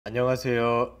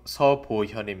안녕하세요.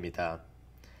 서보현입니다.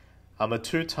 I'm a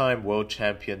two-time world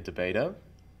champion debater,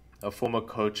 a former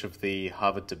coach of the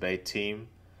Harvard debate team,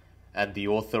 and the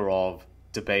author of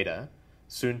Debater,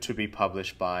 soon to be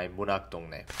published by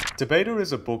문학동네. Debater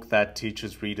is a book that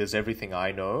teaches readers everything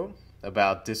I know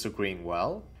about disagreeing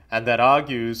well, and that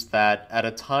argues that at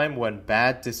a time when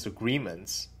bad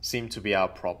disagreements seem to be our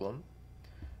problem,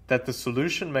 that the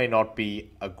solution may not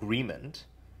be agreement,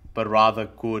 but rather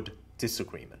good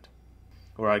disagreement.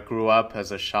 Where I grew up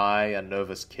as a shy and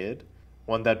nervous kid,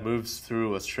 one that moves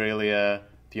through Australia,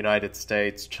 the United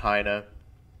States, China,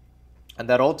 and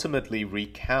that ultimately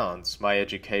recounts my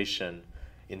education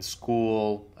in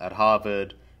school, at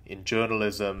Harvard, in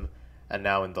journalism, and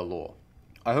now in the law.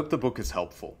 I hope the book is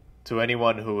helpful to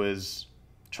anyone who is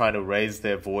trying to raise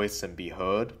their voice and be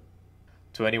heard,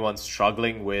 to anyone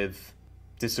struggling with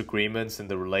disagreements in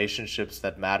the relationships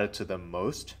that matter to them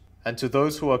most, and to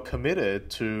those who are committed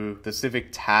to the civic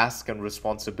task and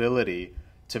responsibility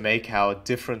to make our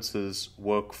differences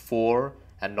work for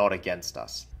and not against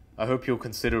us. I hope you'll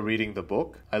consider reading the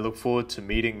book. I look forward to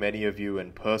meeting many of you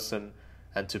in person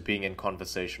and to being in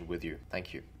conversation with you.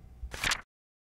 Thank you.